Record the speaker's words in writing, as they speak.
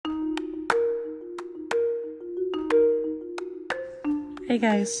Hey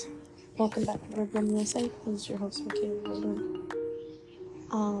guys, welcome back to Red Room USA. This is your host, Michaela Golden.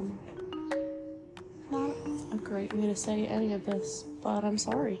 Not a great way to say any of this, but I'm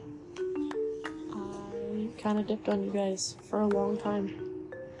sorry. I kind of dipped on you guys for a long time,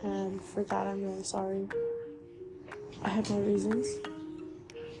 and for that I'm really sorry. I had my reasons.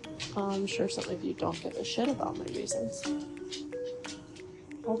 I'm sure some of you don't give a shit about my reasons.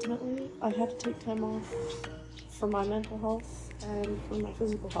 Ultimately, I had to take time off for my mental health and for my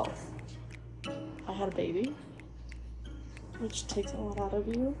physical health. I had a baby, which takes a lot out of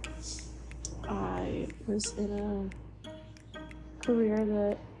you. I was in a career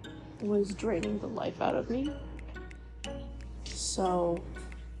that was draining the life out of me. So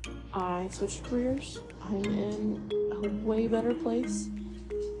I switched careers. I'm in a way better place.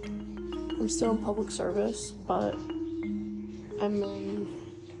 I'm still in public service, but I'm in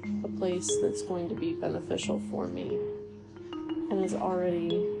a place that's going to be beneficial for me and has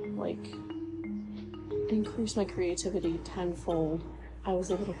already increased my creativity tenfold. I was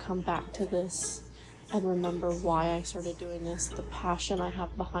able to come back to this and remember why I started doing this, the passion I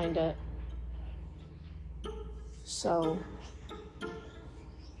have behind it. So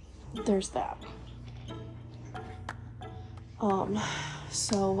there's that.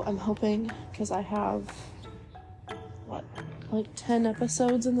 So I'm hoping, because I have 10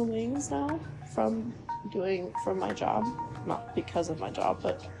 episodes in the wings now from my job. Not because of my job,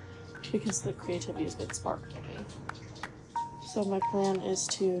 but because the creativity has been sparked in me. So my plan is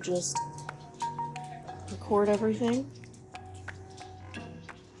to just record everything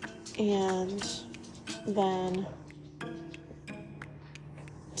and then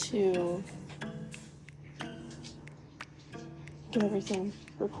to get everything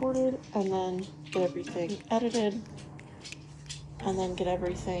recorded and then get everything edited and then get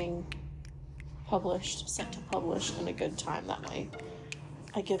everything published, set to publish in a good time. That way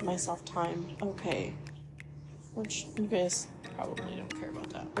I give myself time, which you guys probably don't care about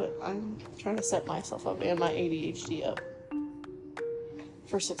that, but I'm trying to set myself up and my ADHD up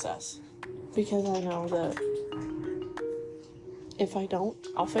for success, because I know that if I don't,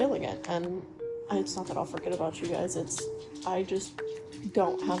 I'll fail again, and it's not that I'll forget about you guys, I just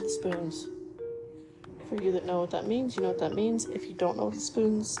don't have the spoons. For you that know what that means, you know what that means. If you don't know what the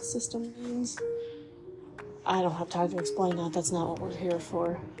spoons system means, I don't have time to explain that. That's not what we're here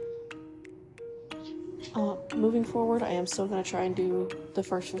for. Moving forward, I am still going to try and do the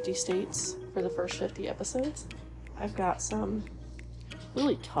first 50 states for the first 50 episodes. I've got some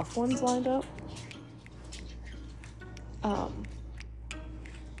really tough ones lined up. I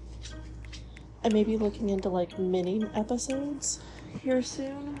may be looking into mini episodes here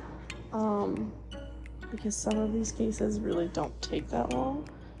soon, because some of these cases really don't take that long.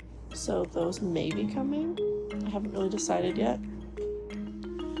 So those may be coming. I haven't really decided yet.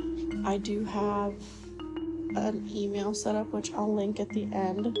 I do have an email set up, which I'll link at the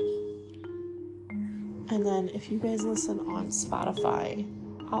end. And then if you guys listen on Spotify,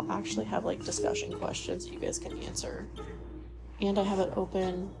 I'll actually have discussion questions you guys can answer. And I have it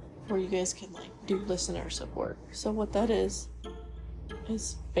open where you guys can do listener support. So what that is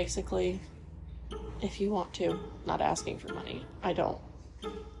basically, if you want to, not asking for money.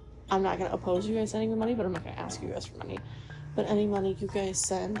 I'm not going to oppose you guys sending the money, but I'm not going to ask you guys for money. But any money you guys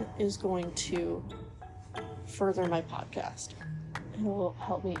send is going to further my podcast. It will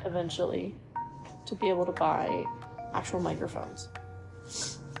help me eventually to be able to buy actual microphones.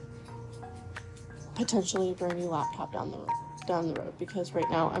 Potentially a brand new laptop down the road, because right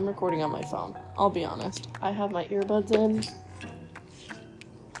now I'm recording on my phone. I'll be honest. I have my earbuds in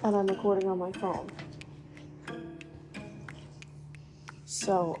and I'm recording on my phone.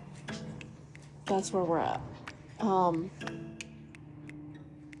 So that's where we're at.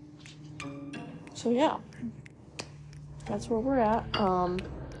 So yeah, that's where we're at.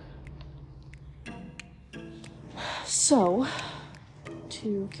 So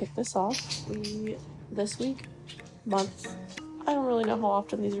to kick this off, this month, I don't really know how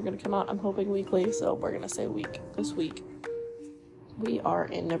often these are going to come out. I'm hoping weekly, so we're going to say this week. We are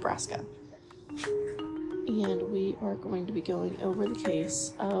in Nebraska. And we are going to be going over the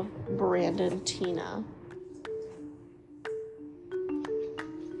case of Teena.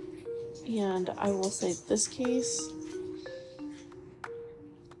 And I will say this case,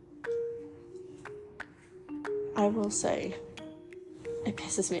 it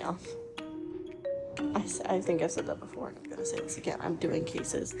pisses me off. I think I've said that before, and I'm going to say this again. I'm doing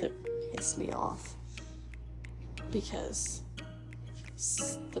cases that piss me off because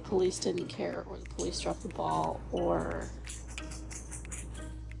the police didn't care, or the police dropped the ball, or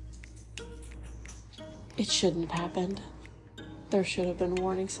it shouldn't have happened. There should have been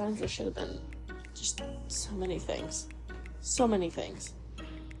warning signs. There should have been just so many things. So many things.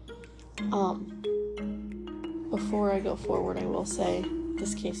 Before I go forward, I will say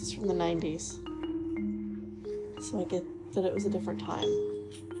this case is from the 90s. So I get that it was a different time.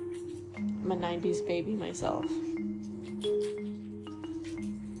 I'm a 90s baby myself.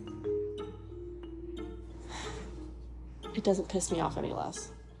 It doesn't piss me off any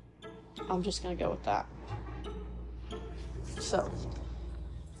less. I'm just gonna go with that. So,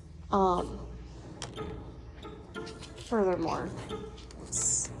 furthermore,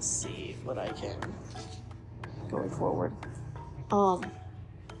 let's see what I can going forward. I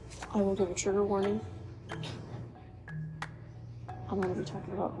will give a trigger warning. I'm going to be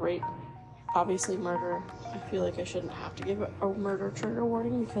talking about rape, obviously murder. I feel like I shouldn't have to give a murder trigger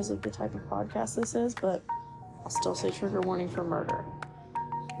warning because of the type of podcast this is, but I'll still say trigger warning for murder.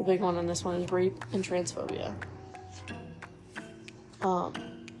 The big one on this one is rape and transphobia.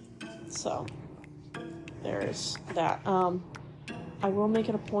 So there's that. I will make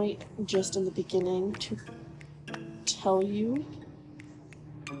it a point just in the beginning to tell you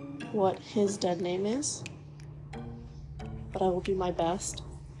what his dead name is, but I will do my best,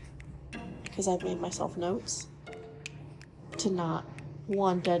 because I've made myself notes, to not,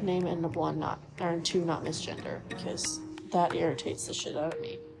 one, dead name, and two, not misgender, because that irritates the shit out of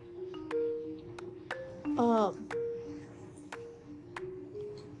me.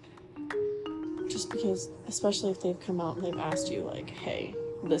 Just because, especially if they've come out and they've asked you, like, hey,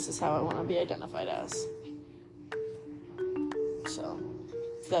 this is how I want to be identified as. So,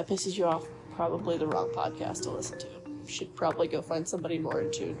 if that pisses you off, probably the wrong podcast to listen to. You should probably go find somebody more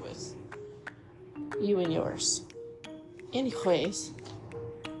in tune with you and yours. Anyways,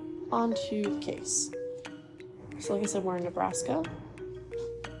 on to the case. So, like I said, we're in Nebraska.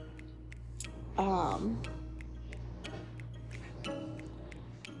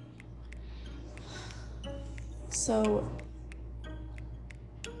 So,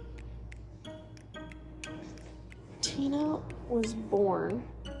 Teena was born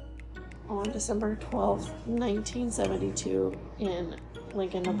on December 12th, 1972 in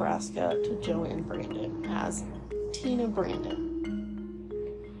Lincoln, Nebraska to Joanne Brandon as Teena Brandon.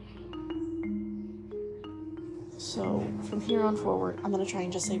 So from here on forward, I'm going to try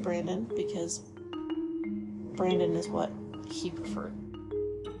and just say Brandon because Brandon is what he preferred.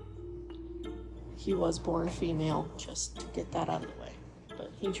 He was born female, just to get that out of the way. But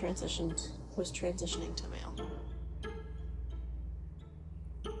he was transitioning to male.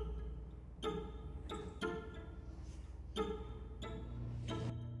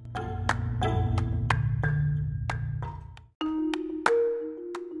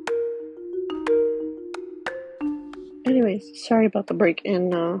 Anyways, sorry about the break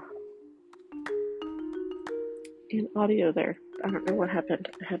in audio there. I don't know what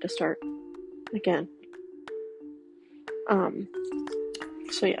happened. I had to start again.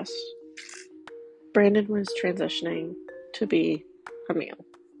 So yes, Brandon was transitioning to be a male.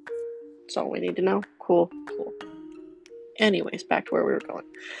 That's all we need to know. Cool. Anyways, back to where we were going.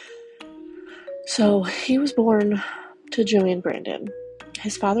 So he was born to Joanne Brandon.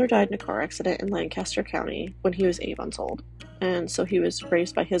 His father died in a car accident in Lancaster County when he was 8 months old, and so he was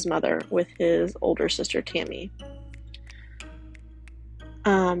raised by his mother with his older sister Tammy.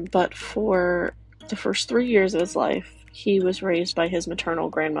 But for the first 3 years of his life, he was raised by his maternal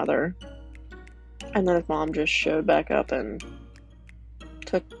grandmother, and then his mom just showed back up and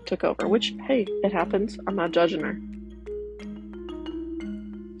took over, which, hey, it happens. I'm not judging her.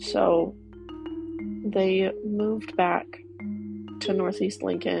 So they moved back to Northeast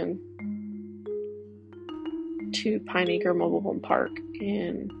Lincoln to Pineacre Mobile Home Park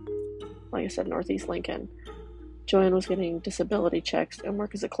in, like I said, Northeast Lincoln. Joanne was getting disability checks and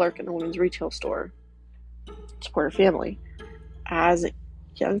work as a clerk in a women's retail store to support her family. As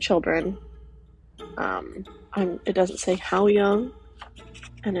young children, it doesn't say how young,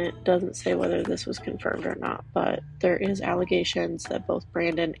 and it doesn't say whether this was confirmed or not, but there is allegations that both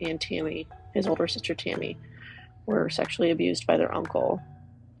Brandon and Tammy, his older sister Tammy, were sexually abused by their uncle.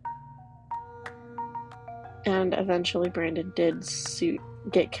 And eventually Brandon did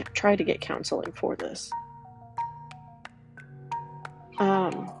try to get counseling for this.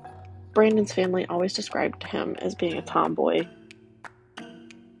 Brandon's family always described him as being a tomboy.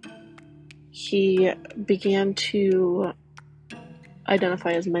 He began to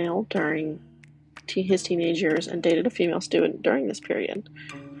identify as male during his teenage years and dated a female student during this period,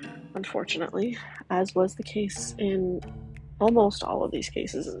 unfortunately, as was the case in almost all of these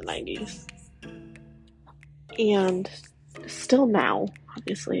cases in the 90s. And still now,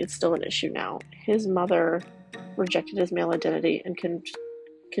 obviously, it's still an issue now. His mother rejected his male identity, and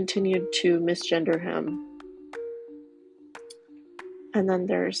continued to misgender him. And then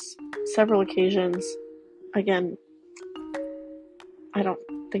there's several occasions, again, I don't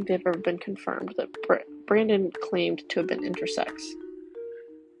think they've ever been confirmed, that Brandon claimed to have been intersex.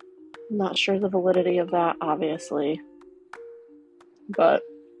 I'm not sure the validity of that, obviously, but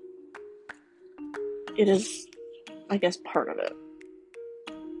it is, I guess, part of it.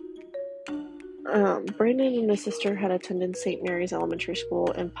 Brandon and his sister had attended St. Mary's Elementary School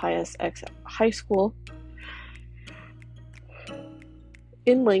and Pius X High School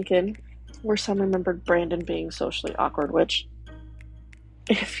in Lincoln, where some remembered Brandon being socially awkward, which,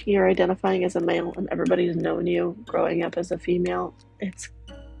 if you're identifying as a male and everybody's known you growing up as a female,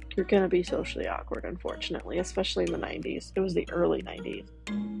 you're going to be socially awkward, unfortunately, especially in the 90s. It was the early 90s.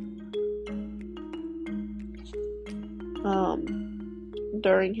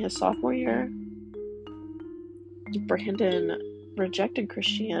 During his sophomore year, Brandon rejected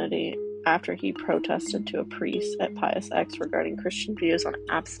Christianity after he protested to a priest at Pius X regarding Christian views on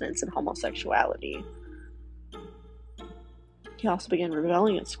abstinence and homosexuality. He also began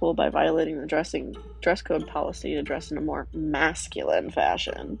rebelling at school by violating the dress code policy to dress in a more masculine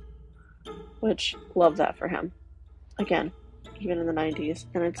fashion, which, love that for him. Again, even in the 90s.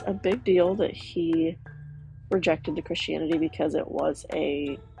 And it's a big deal that he rejected the Christianity because it was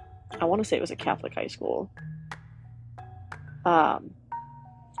I want to say it was a Catholic high school.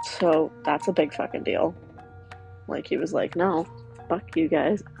 So that's a big fucking deal. Like, he was like, no, fuck you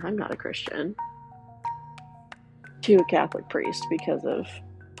guys, I'm not a Christian. To a Catholic priest because of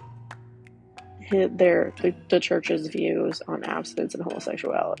the church's views on abstinence and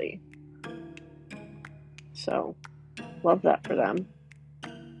homosexuality. So, love that for them.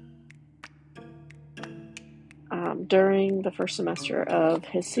 During the first semester of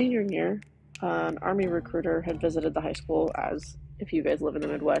his senior year, an Army recruiter had visited the high school, as if you guys live in the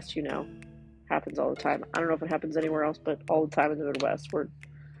Midwest, you know, happens all the time. I don't know if it happens anywhere else, but all the time in the Midwest, we're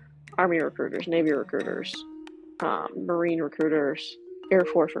Army recruiters, Navy recruiters, Marine recruiters, Air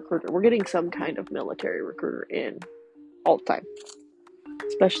Force recruiter. We're getting some kind of military recruiter in all the time,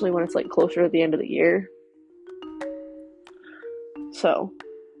 especially when it's like closer to the end of the year. So,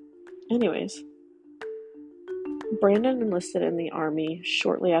 anyways, Brandon enlisted in the Army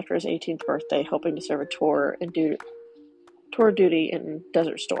shortly after his 18th birthday, hoping to serve a tour duty in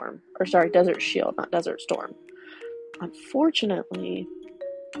Desert Shield, not Desert Storm. Unfortunately,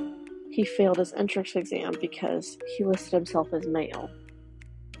 he failed his entrance exam because he listed himself as male.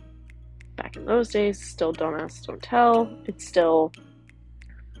 Back in those days, still don't ask, don't tell. It's still,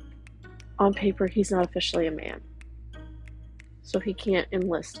 on paper, he's not officially a man. So he can't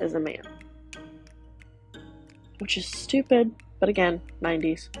enlist as a man. Which is stupid, but again,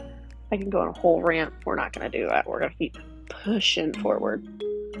 90s. I can go on a whole rant. We're not going to do that. We're going to keep pushing forward.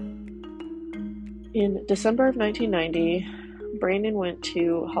 In December of 1990, Brandon went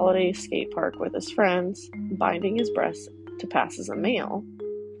to Holiday Skate Park with his friends, binding his breasts to pass as a male.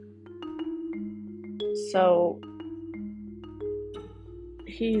 So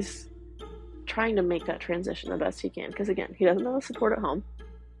he's trying to make that transition the best he can, because again, he doesn't have the support at home.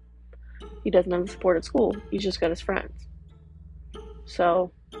 He doesn't have the support at school. He's just got his friends.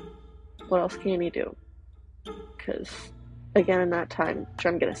 So what else can he do? Because again, in that time,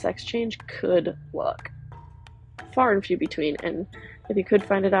 trying to get a sex change, good luck. Far and few between, and if he could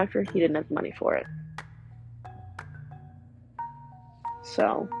find a doctor, he didn't have money for it.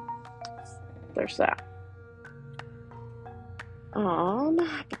 So there's that.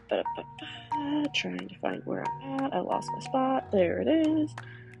 Trying to find where I'm at. I lost my spot. There it is.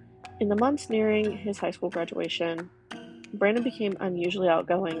 In the months nearing his high school graduation, Brandon became unusually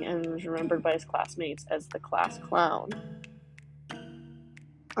outgoing and was remembered by his classmates as the class clown.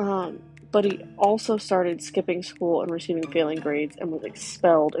 But he also started skipping school and receiving failing grades and was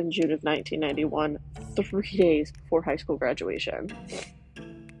expelled in June of 1991, 3 days before high school graduation.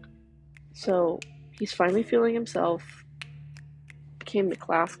 So he's finally feeling himself, became the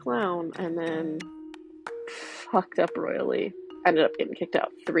class clown, and then fucked up royally. Ended up getting kicked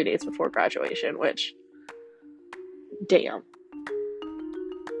out 3 days before graduation, which, damn.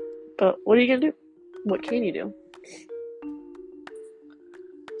 But what are you gonna do? What can you do?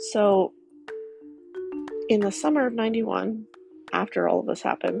 So, in the summer of 91, after all of this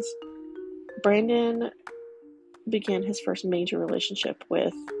happens, Brandon began his first major relationship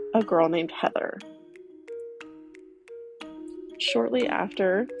with a girl named Heather. Shortly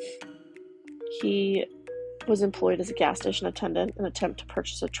after, he was employed as a gas station attendant in an attempt to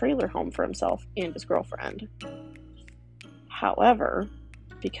purchase a trailer home for himself and his girlfriend. However,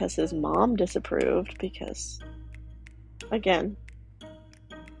 because his mom disapproved, because again,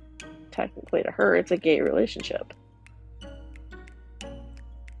 technically to her, it's a gay relationship.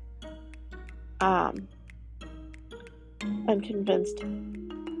 And convinced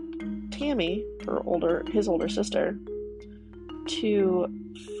Tammy, his older sister, to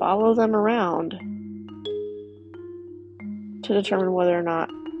follow them around to determine whether or not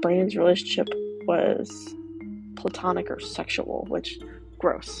Brandon's relationship was platonic or sexual, which,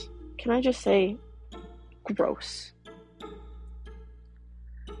 gross. Can I just say gross?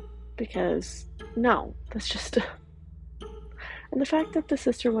 Because, no, that's just... And the fact that the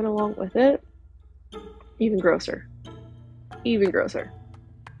sister went along with it, even grosser. Even grosser.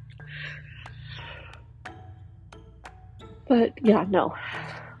 But, yeah, no.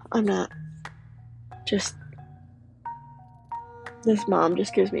 I'm not. Just... This mom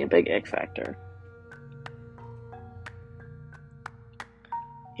just gives me a big ick factor.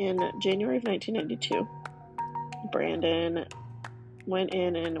 In January of 1992, Brandon went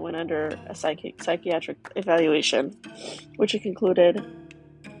in and went under a psychiatric evaluation, which it concluded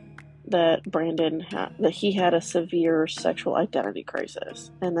that he had a severe sexual identity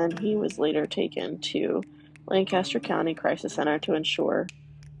crisis, and then he was later taken to Lancaster County Crisis Center to ensure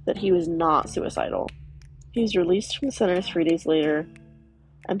that he was not suicidal. He was released from the center 3 days later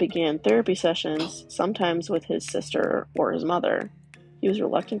and began therapy sessions, sometimes with his sister or his mother. He was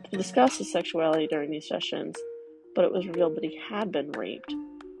reluctant to discuss his sexuality during these sessions, but it was revealed that he had been raped.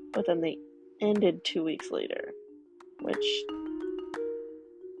 But then they ended 2 weeks later, which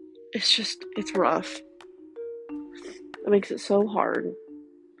it's rough. It makes it so hard.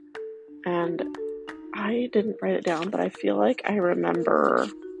 And I didn't write it down, but I feel like I remember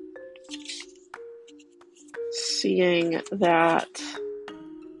seeing that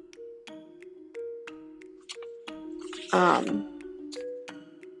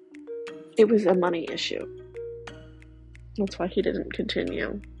it was a money issue. That's why he didn't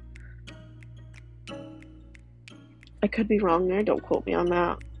continue. I could be wrong there, don't quote me on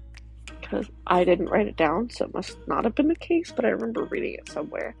that, because I didn't write it down, so it must not have been the case, but I remember reading it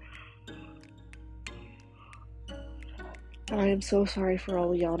somewhere. I am so sorry for all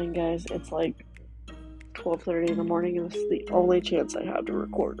the yawning, guys. It's like 12:30 in the morning, and this is the only chance I have to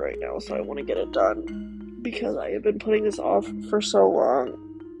record right now, so I want to get it done, because I have been putting this off for so long.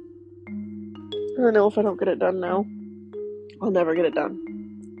 I know if I don't get it done now, I'll never get it done.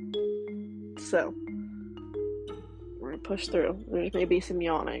 So, we're going to push through. There may be some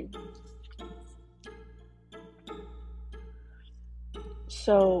yawning.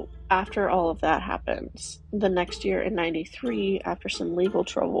 So, after all of that happens, the next year in 93, after some legal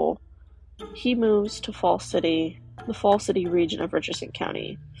trouble, he moves to Fall City, the Fall City region of Richardson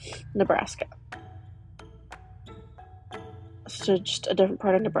County, Nebraska. So just a different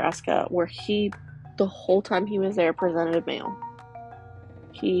part of Nebraska where the whole time he was there, presented mail.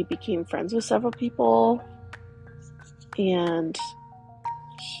 He became friends with several people, and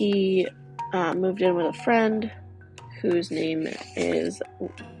he moved in with a friend whose name is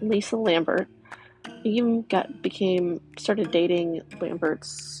Lisa Lambert. He even started dating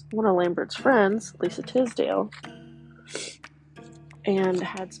one of Lambert's friends, Lisa Tisdale, and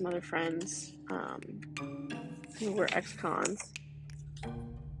had some other friends who were ex-cons.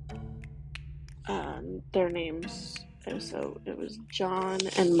 Their names, so it was John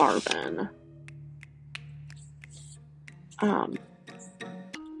and Marvin. Then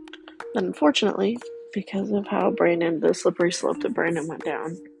unfortunately, because of how the slippery slope that Brandon went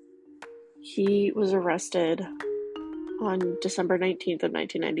down, he was arrested on December 19th of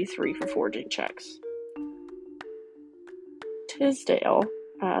 1993 for forging checks. Tisdale,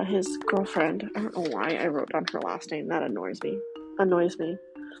 his girlfriend, I don't know why I wrote down her last name, that annoys me.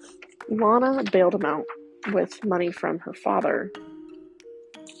 Lana bailed him out with money from her father,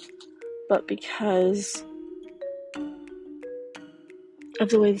 but because of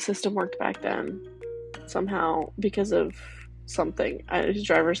the way the system worked back then, somehow, because of something, his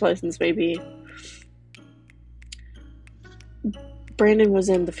driver's license maybe, Brandon was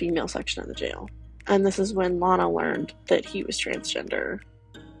in the female section of the jail, and this is when Lana learned that he was transgender.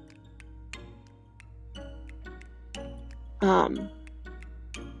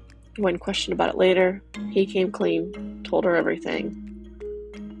 When questioned about it later, he came clean, told her everything.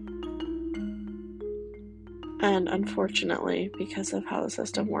 And unfortunately, because of how the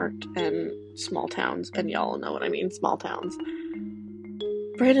system worked in small towns, and y'all know what I mean, small towns,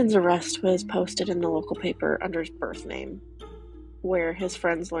 Brandon's arrest was posted in the local paper under his birth name, where his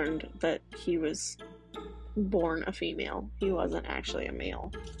friends learned that he was born a female. He wasn't actually a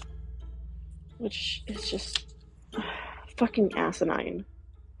male. Which is just fucking asinine.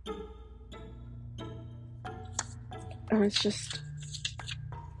 And it's just,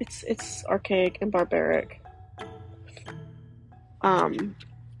 it's archaic and barbaric.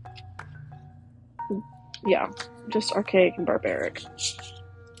 Yeah, just archaic and barbaric.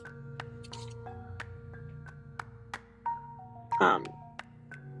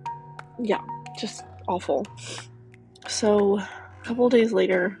 Yeah, just awful. So, a couple days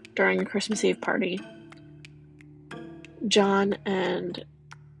later, during a Christmas Eve party, John and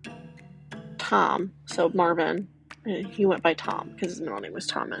Tom, so Marvin, he went by Tom because his middle name was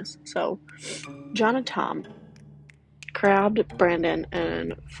Thomas. So, John and Tom grabbed Brandon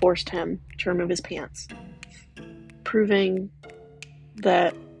and forced him to remove his pants, proving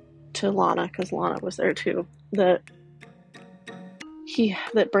that to Lana, because Lana was there too, that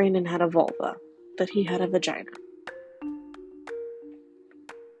Brandon had a vulva, that he had a vagina.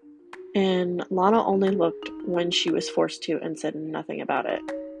 And Lana only looked when she was forced to and said nothing about it.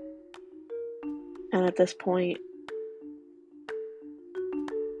 And at this point,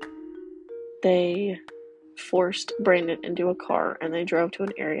 they forced Brandon into a car and they drove to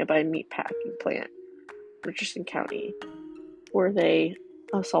an area by a meatpacking plant, Richardson County, where they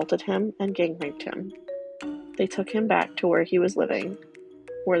assaulted him and gang raped him. They took him back to where he was living,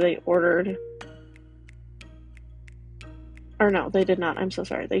 where they ordered... Or no, they did not. I'm so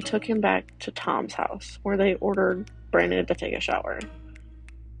sorry. They took him back to Tom's house, where they ordered Brandon to take a shower.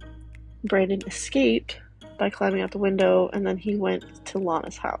 Brandon escaped by climbing out the window, and then he went to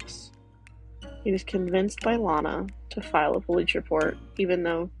Lana's house. He was convinced by Lana to file a police report, even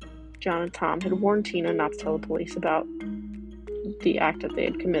though John and Tom had warned Teena not to tell the police about the act that they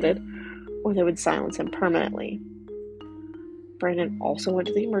had committed, or they would silence him permanently. Brandon also went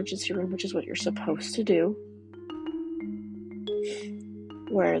to the emergency room, which is what you're supposed to do,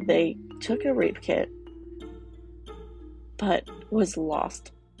 where they took a rape kit, but was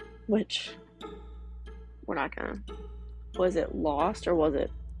lost, which we're not gonna... Was it lost or was it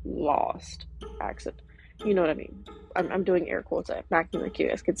lost? Accident. You know what I mean. I'm doing air quotes. I'm acting like you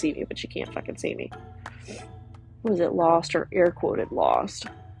guys could see me, but you can't fucking see me. Was it lost or air quoted lost?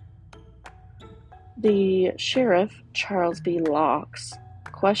 The sheriff, Charles B. Locks,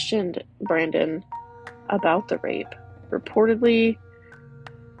 questioned Brandon about the rape. Reportedly,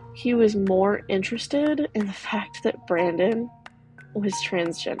 he was more interested in the fact that Brandon was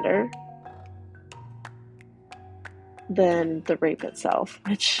transgender than the rape itself,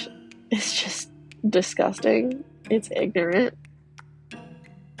 which is just disgusting. It's ignorant.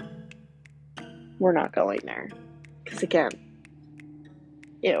 We're not going there. Because again,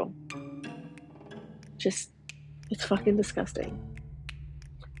 ew. Just, it's fucking disgusting.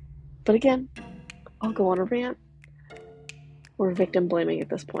 But again, I'll go on a rant. We're victim blaming at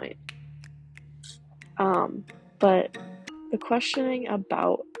this point. But the questioning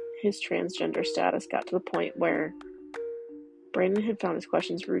about his transgender status got to the point where Brandon had found his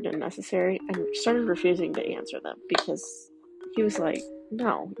questions rude and unnecessary and started refusing to answer them because he was like,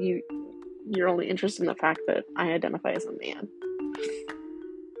 no, you're only interested in the fact that I identify as a man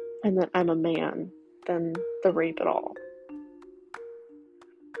and that I'm a man than the rape at all.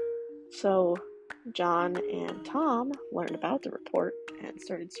 So John and Tom learned about the report and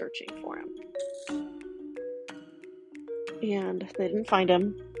started searching for him. And they didn't find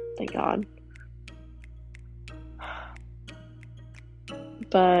him, thank God.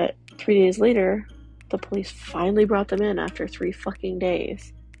 But 3 days later, the police finally brought them in after 3 fucking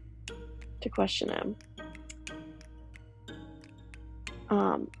days to question him.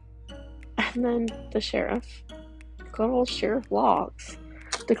 And then the sheriff, good old Sheriff Locks,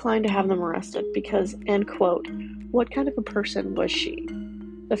 declined to have them arrested because, and quote, what kind of a person was she?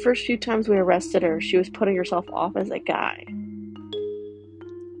 The first few times we arrested her, she was putting herself off as a guy.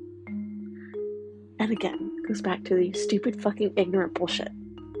 And again, goes back to the stupid fucking ignorant bullshit.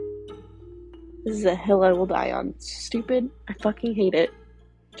 This is a hill I will die on. Stupid. I fucking hate it.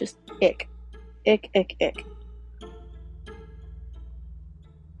 Just ick. Ick, ick, ick.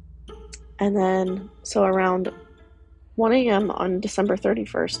 And then, so around 1 a.m. on December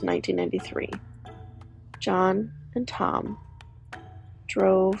 31st, 1993, John and Tom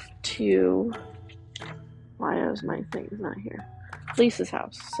drove to... Why is my thing's not here? Lisa's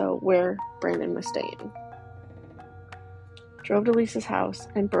house, so where Brandon was staying. Drove to Lisa's house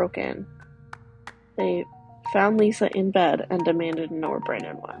and broke in. They found Lisa in bed and demanded to know where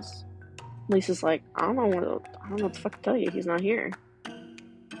Brandon was. Lisa's like, I don't know what the fuck to tell you. He's not here.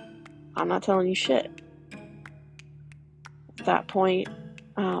 I'm not telling you shit. At that point,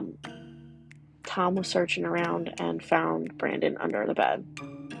 Tom was searching around and found Brandon under the bed.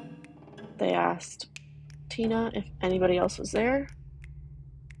 They asked Teena if anybody else was there.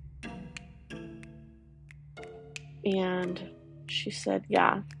 And she said,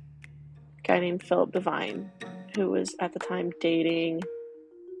 yeah, a guy named Philip Devine, who was at the time dating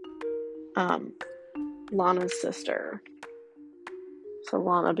Lana's sister. So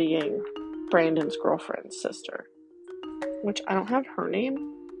Lana being Brandon's girlfriend's sister, which I don't have her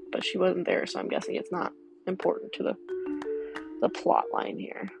name, but she wasn't there, so I'm guessing it's not important to the plot line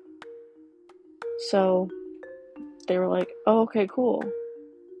here. So they were like, oh, okay, cool.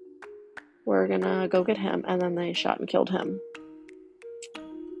 We're gonna go get him. And then they shot and killed him.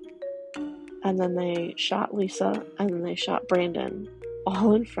 And then they shot Lisa, and then they shot Brandon,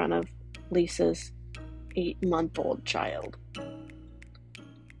 all in front of Lisa's 8-month-old child.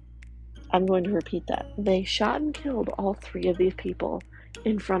 I'm going to repeat that. They shot and killed all 3 of these people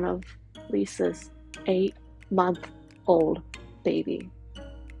in front of Lisa's 8-month-old baby.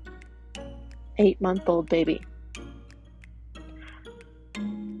 8-month-old baby.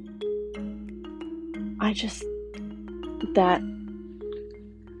 That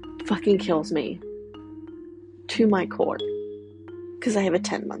fucking kills me to my core, because I have a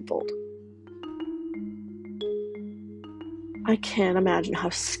 10-month-old. I can't imagine how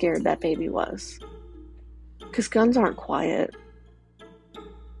scared that baby was, because guns aren't quiet,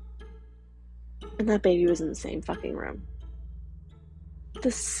 and that baby was in the same fucking room.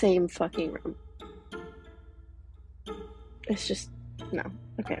 The same fucking room. It's just, no.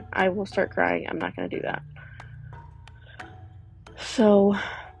 Okay, I will start crying. I'm not going to do that. So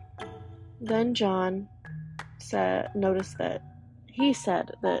then John noticed that he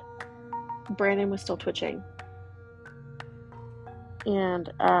said that Brandon was still twitching,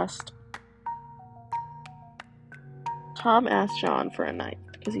 and Tom asked John for a knife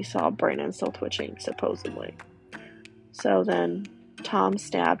because he saw Brandon still twitching, supposedly. So then Tom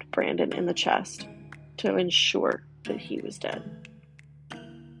stabbed Brandon in the chest to ensure that he was dead.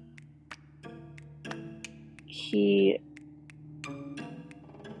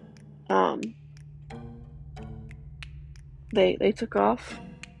 They took off,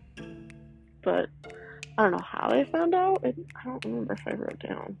 but I don't know how they found out. I don't remember if I wrote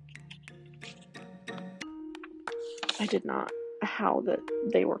down. I did not. How that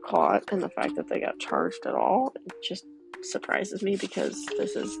they were caught, and the fact that they got charged at all, it just surprises me, because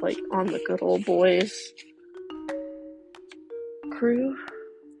this is like on the Good Old Boys crew.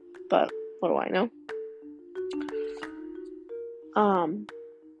 But what do I know?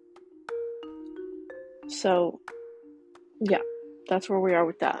 So yeah, that's where we are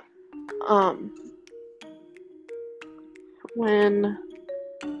with that. When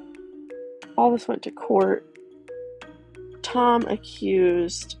all this went to court, Tom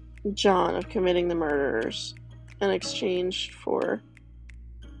accused John of committing the murders in exchange for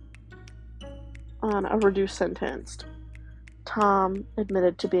a reduced sentence. Tom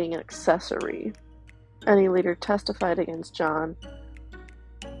admitted to being an accessory, and he later testified against John,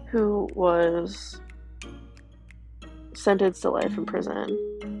 who was sentenced to life in prison.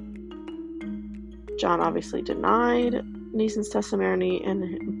 John obviously denied Neeson's testimony,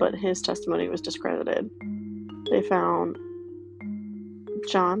 but his testimony was discredited. They found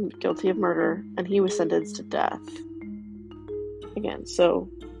John guilty of murder, and he was sentenced to death. Again, so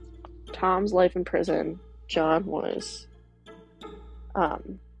Tom's life in prison, John was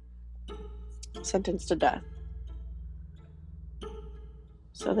sentenced to death.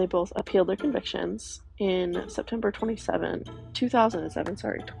 So they both appealed their convictions in September 2007.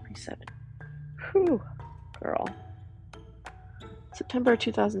 Sorry, 27. Whew, girl. September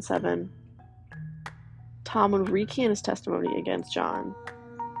 2007, Tom would recant his testimony against John.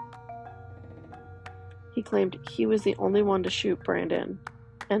 He claimed he was the only one to shoot Brandon,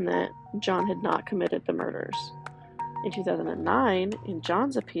 and that John had not committed the murders. In 2009, in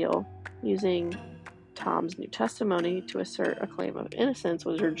John's appeal, using Tom's new testimony to assert a claim of innocence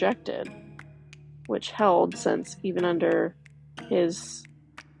was rejected, which held since even under his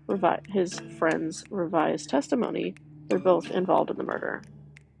friend's revised testimony, they're both involved in the murder.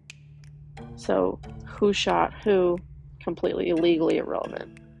 So, who shot who, completely illegally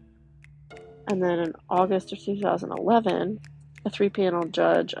irrelevant. And then in August of 2011, a 3-panel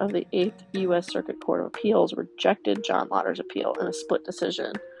judge of the 8th U.S. Circuit Court of Appeals rejected John Lauder's appeal in a split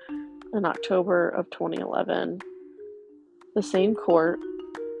decision. In October of 2011, the same court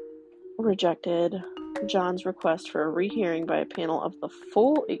rejected John's request for a rehearing by a panel of the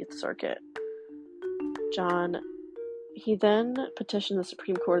full 8th Circuit. He then petitioned the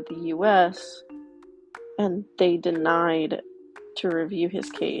Supreme Court of the U.S., and they denied to review his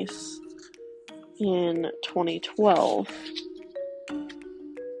case in 2012.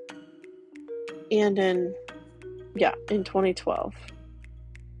 And in 2012.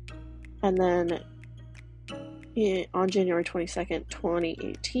 And then on January 22nd,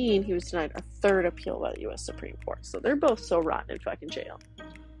 2018, he was denied a third appeal by the U.S. Supreme Court. So they're both so rotten in fucking jail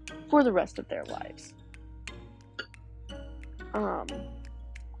for the rest of their lives.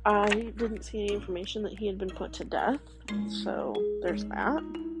 I didn't see any information that he had been put to death, so there's that.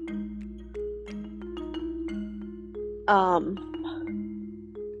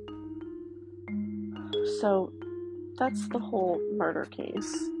 So that's the whole murder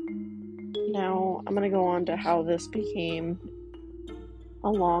case. Now I'm going to go on to how this became,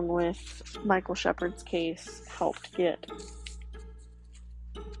 along with Michael Shepard's case, helped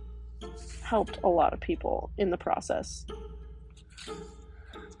a lot of people in the process.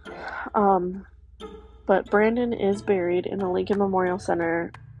 But Brandon is buried in the Lincoln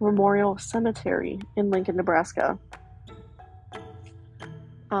Memorial Cemetery in Lincoln, Nebraska.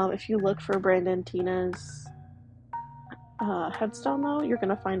 If you look for Brandon Teena's headstone, though, you're going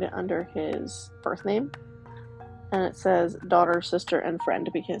to find it under his birth name. And it says daughter, sister, and friend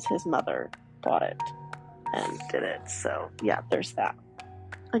because his mother bought it and did it. So, yeah, there's that.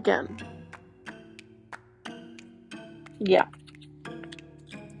 Again. Yeah.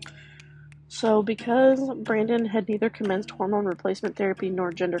 So, because Brandon had neither commenced hormone replacement therapy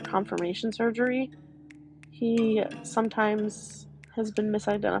nor gender confirmation surgery, he sometimes has been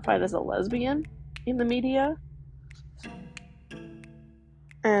misidentified as a lesbian in the media.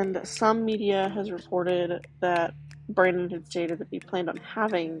 And some media has reported that Brandon had stated that he planned on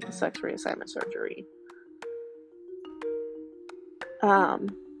having the sex reassignment surgery.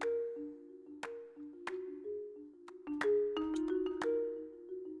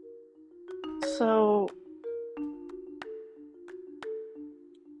 So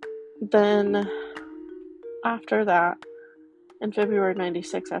then after that, in February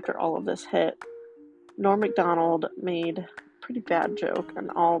 96, after all of this hit, Norm Macdonald made a pretty bad joke,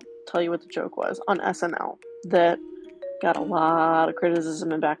 and I'll tell you what the joke was, on SNL that got a lot of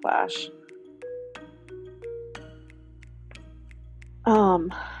criticism and backlash.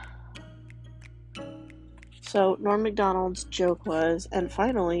 So Norm Macdonald's joke was, and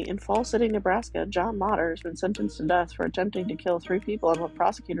finally, in Falls City, Nebraska, John Motter has been sentenced to death for attempting to kill 3 people in what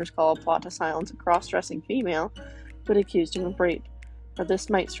prosecutors call a plot to silence a cross-dressing female who had accused him of rape. Now, this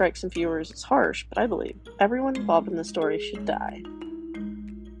might strike some viewers as harsh, but I believe everyone involved in the story should die.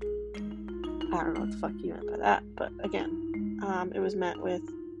 I don't know what the fuck you meant by that, but again, it was met with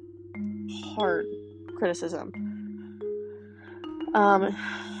hard criticism.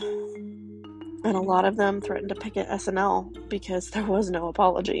 And a lot of them threatened to picket SNL because there was no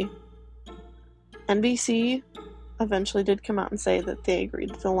apology. NBC eventually did come out and say that they agreed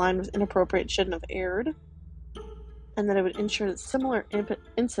that the line was inappropriate, shouldn't have aired, and that it would ensure that similar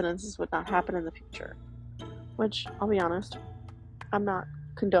incidences would not happen in the future. Which, I'll be honest, I'm not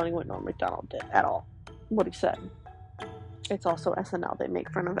condoning what Norm Macdonald did at all. What he said. It's also SNL. They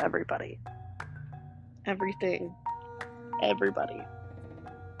make fun of everybody. Everything. Everybody.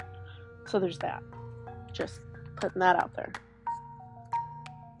 So there's that. Just putting that out there.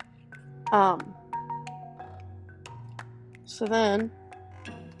 So then,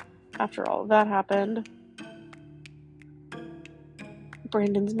 after all of that happened,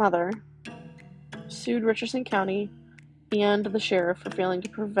 Brandon's mother sued Richardson County and the sheriff for failing to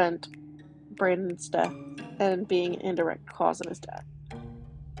prevent Brandon's death and being an indirect cause of his death.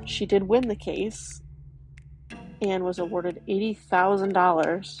 She did win the case and was awarded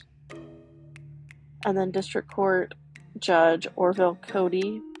 $80,000. And then District Court Judge Orville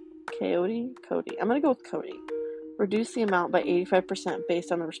Cody, I'm going to go with Cody, reduced the amount by 85%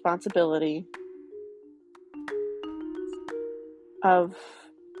 based on the responsibility of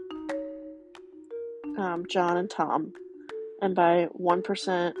John and Tom, and by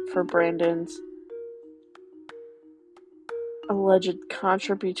 1% for Brandon's alleged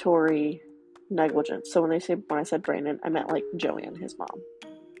contributory negligence. So when I said Brandon, I meant like Joanne, his mom.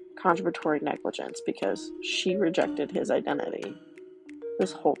 Contributory negligence, because she rejected his identity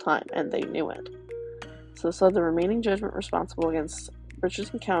this whole time, and they knew it. So this led the remaining judgment responsible against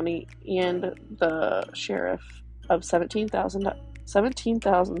Richardson County and the sheriff of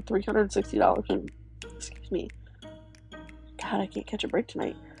 $17,360 and, excuse me, God, I can't catch a break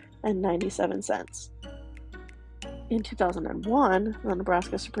tonight, and 97 cents. In 2001, the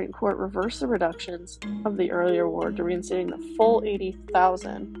Nebraska Supreme Court reversed the reductions of the earlier award to reinstating the full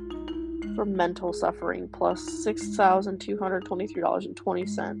 $80,000 for mental suffering, plus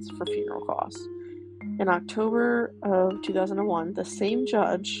 $6,223.20 for funeral costs. In October of 2001, the same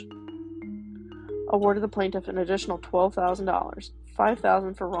judge awarded the plaintiff an additional $12,000,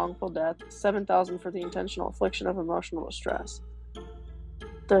 $5,000 for wrongful death, $7,000 for the intentional infliction of emotional distress.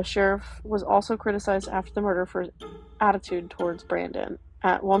 The sheriff was also criticized after the murder for his attitude towards Brandon.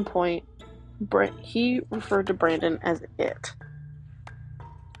 At one point, he referred to Brandon as it.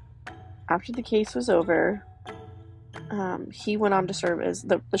 After the case was over, he went on to serve as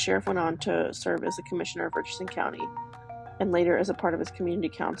the sheriff went on to serve as the commissioner of Richardson County, and later as a part of his community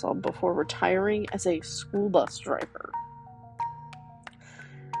council before retiring as a school bus driver.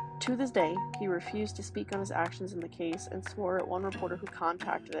 To this day, he refused to speak on his actions in the case and swore at one reporter who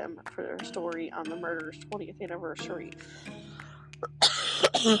contacted him for their story on the murder's 20th anniversary.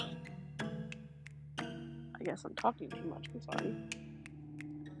 I guess I'm talking too much, I'm sorry.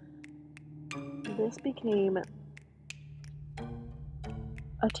 This became a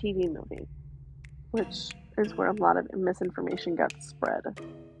TV movie, which is where a lot of misinformation got spread.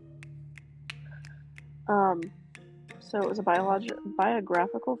 So it was a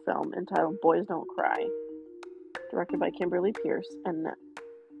biographical film entitled Boys Don't Cry, directed by Kimberly Pierce, and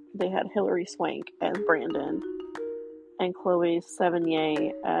they had Hilary Swank as Brandon and Chloe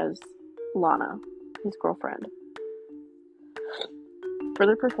Sevigny as Lana, his girlfriend. For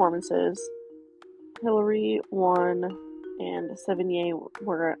their performances, Hilary won and Sevigny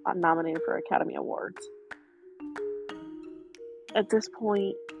were nominated for Academy Awards. At this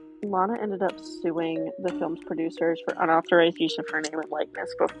point, Lana ended up suing the film's producers for unauthorized use of her name and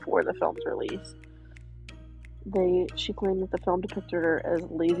likeness before the film's release. She claimed that the film depicted her as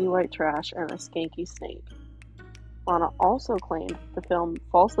lazy white trash and a skanky snake. Lana also claimed the film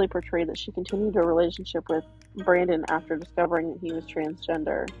falsely portrayed that she continued a relationship with Brandon after discovering that he was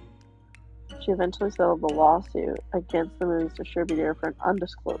transgender. She eventually settled the lawsuit against the movie's distributor for an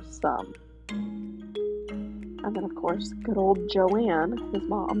undisclosed sum. And then, of course, good old Joanne, his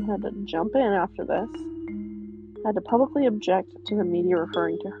mom, had to jump in after this, had to publicly object to the media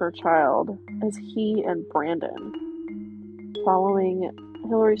referring to her child as he and Brandon. Following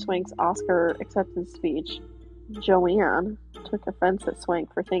Hilary Swank's Oscar acceptance speech, Joanne took offense at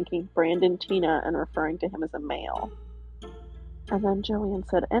Swank for thanking Brandon Teena and referring to him as a male. And then Joanne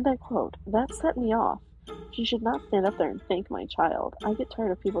said, and I quote, "That set me off. She should not stand up there and thank my child. I get tired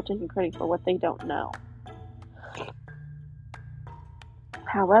of people taking credit for what they don't know."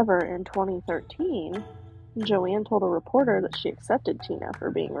 However, in 2013, Joanne told a reporter that she accepted Teena for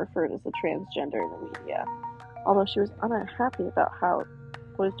being referred as a transgender in the media, although she was unhappy about how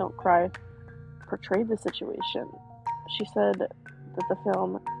Boys Don't Cry portrayed the situation. She said that the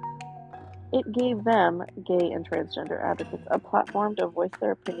film, it gave them, gay and transgender advocates, a platform to voice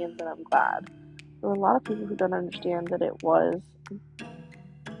their opinions, and I'm glad. There were a lot of people who don't understand that it was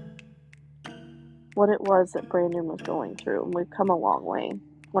what it was that Brandon was going through, and we've come a long way.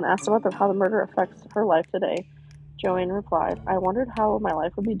 When asked about how the murder affects her life today, Joanne replied, "I wondered how my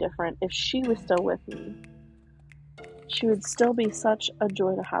life would be different if she was still with me. She would still be such a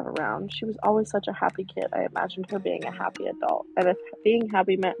joy to have around. She was always such a happy kid. I imagined her being a happy adult. And if being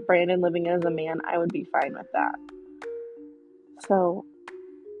happy meant Brandon living as a man, I would be fine with that." So,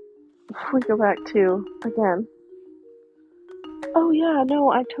 if we go back to, again, oh yeah, no,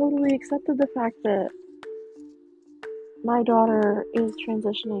 I totally accepted the fact that my daughter is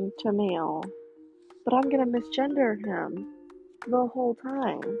transitioning to male, but I'm gonna misgender him the whole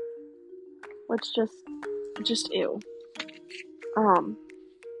time. Which just ew.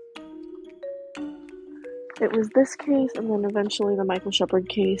 It was this case and then eventually the Michael Shepard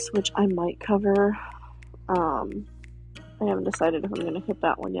case, which I might cover. I haven't decided if I'm gonna hit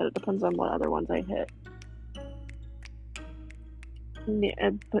that one yet. It depends on what other ones I hit.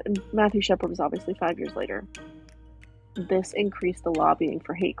 But Matthew Shepard was obviously 5 years later. This increased the lobbying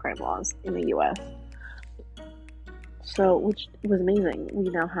for hate crime laws in the U.S. So, which was amazing. We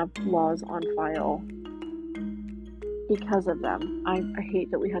now have laws on file because of them. I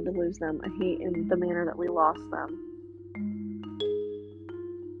hate that we had to lose them. I hate in the manner that we lost them.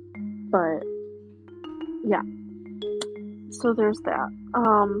 But, yeah. So there's that.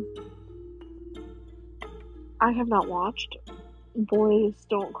 I have not watched Boys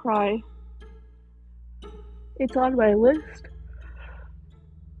Don't Cry. It's on my list.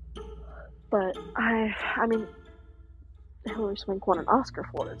 But I mean, Hilary Swank won an Oscar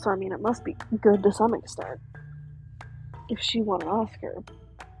for it, so I mean, it must be good to some extent. If she won an Oscar.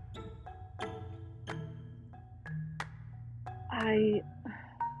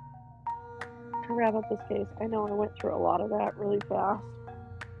 To wrap up this case, I know I went through a lot of that really fast.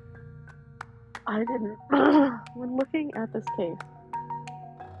 I didn't, when looking at this case,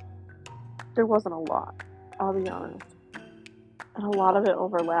 there wasn't a lot, I'll be honest. And a lot of it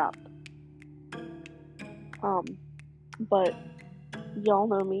overlapped. But y'all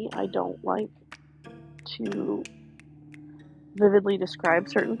know me, I don't like to vividly describe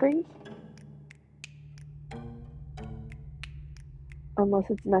certain things unless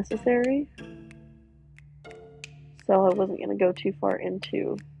it's necessary. So I wasn't going to go too far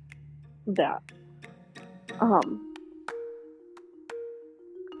into that.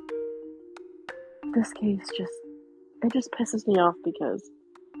 This case just pisses me off because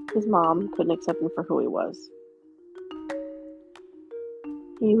his mom couldn't accept him for who he was.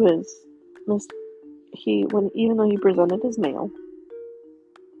 Even though he presented as male,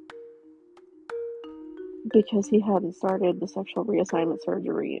 because he hadn't started the sexual reassignment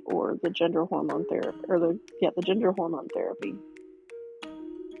surgery or the gender hormone therapy, the gender hormone therapy,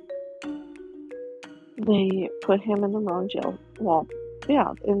 they put him in the wrong jail. Well,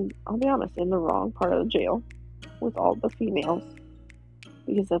 yeah, and I'll be honest, in the wrong part of the jail with all the females,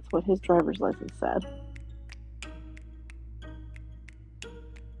 because that's what his driver's license said.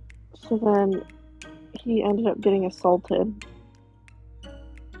 So then he ended up getting assaulted.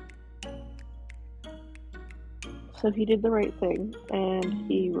 So he did the right thing, and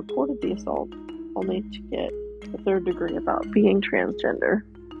he reported the assault, only to get a third degree about being transgender.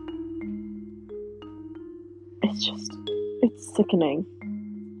 It's sickening.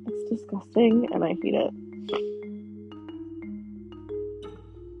 It's disgusting, and I hate it.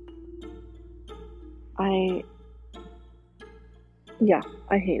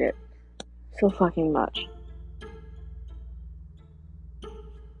 I hate it so fucking much.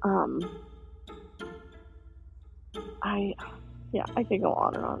 I could go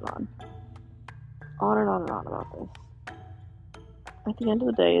on and on and on. On and on and on about this. At the end of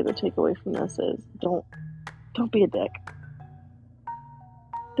the day, the takeaway from this is don't be a dick.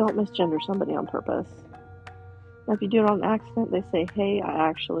 Don't misgender somebody on purpose. Now, if you do it on accident, they say, hey,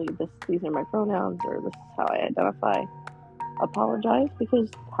 these are my pronouns, or this is how I identify. Apologize, because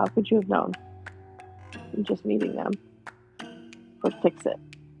how could you have known? You're just meeting them. But fix it.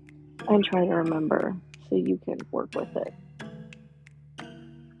 And try to remember so you can work with it.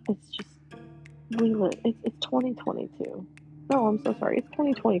 It's just, it's 2022. No, I'm so sorry. It's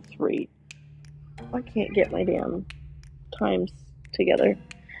 2023. I can't get my damn times together.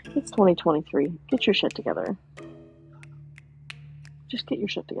 It's 2023. Get your shit together. Just get your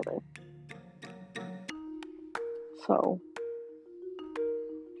shit together. So,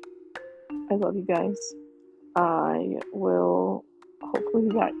 I love you guys. I will hopefully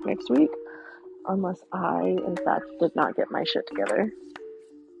be back next week, unless I, in fact, did not get my shit together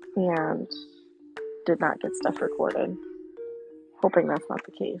and did not get stuff recorded. Hoping that's not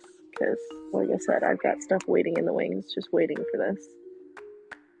the case, because, like I said, I've got stuff waiting in the wings, just waiting for this.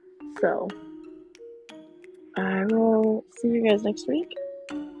 So, I will see you guys next week.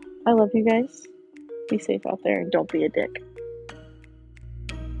 I love you guys. Be safe out there and don't be a dick.